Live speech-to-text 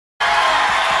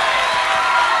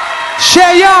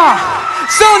Cheyenne,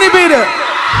 Sony Beater.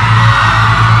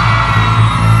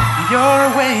 You're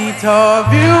way too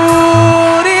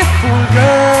beautiful,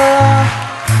 girl.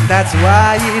 That's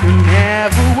why it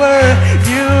never worked.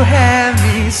 You had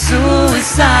me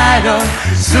suicidal,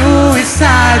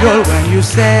 suicidal. When you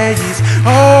say it's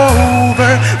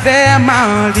over, them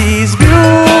all these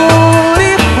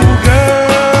beautiful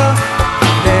girls,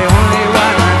 they only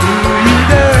wanna do you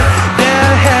dirt.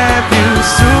 They'll have you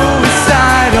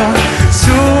suicidal,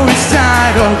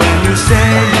 suicidal. When you say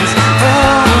it's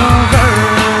over.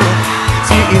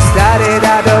 See, it started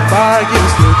at the bar,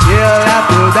 used to chill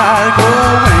after dark.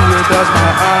 Oh, when you touched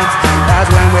my arms, that's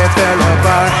when we fell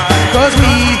apart. Cause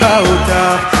we both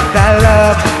thought that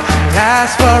love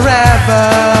lasts forever.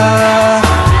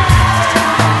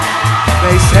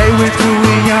 They say we're too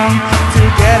young to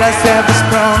get ourselves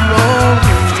strong. Oh,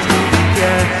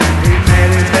 yeah, we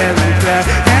made it very clear.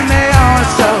 And they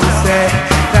also say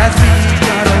that we're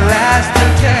gonna last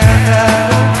together.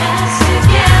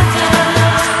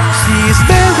 She's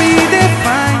very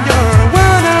defined, you're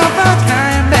one of a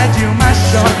kind. That you must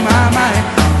shock my mind.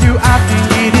 You acting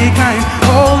really kind.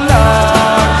 Oh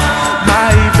Lord,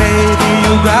 my baby,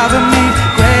 you driving me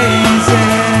crazy.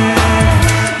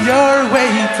 You're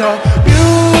way too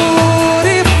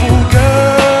beautiful,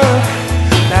 girl.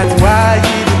 That's why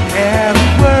it never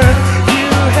worked. You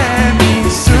had me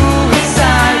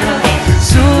suicidal,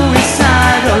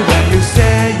 suicidal. When you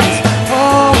say it's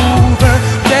over,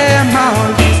 them all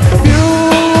these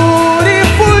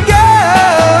beautiful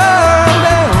girls,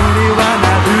 they only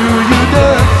wanna do you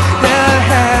dirt. They'll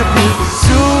have you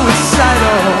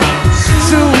suicidal,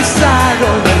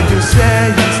 suicidal. When you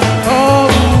say it's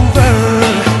over.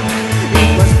 It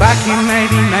was back in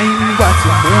 '99,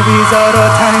 watching movies all the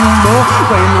time. Oh,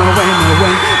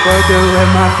 when, but they were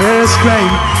my first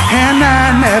crime. And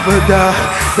I never thought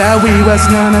that we was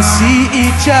gonna see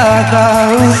each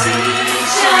other.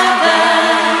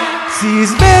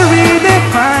 She's very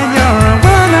defined, you're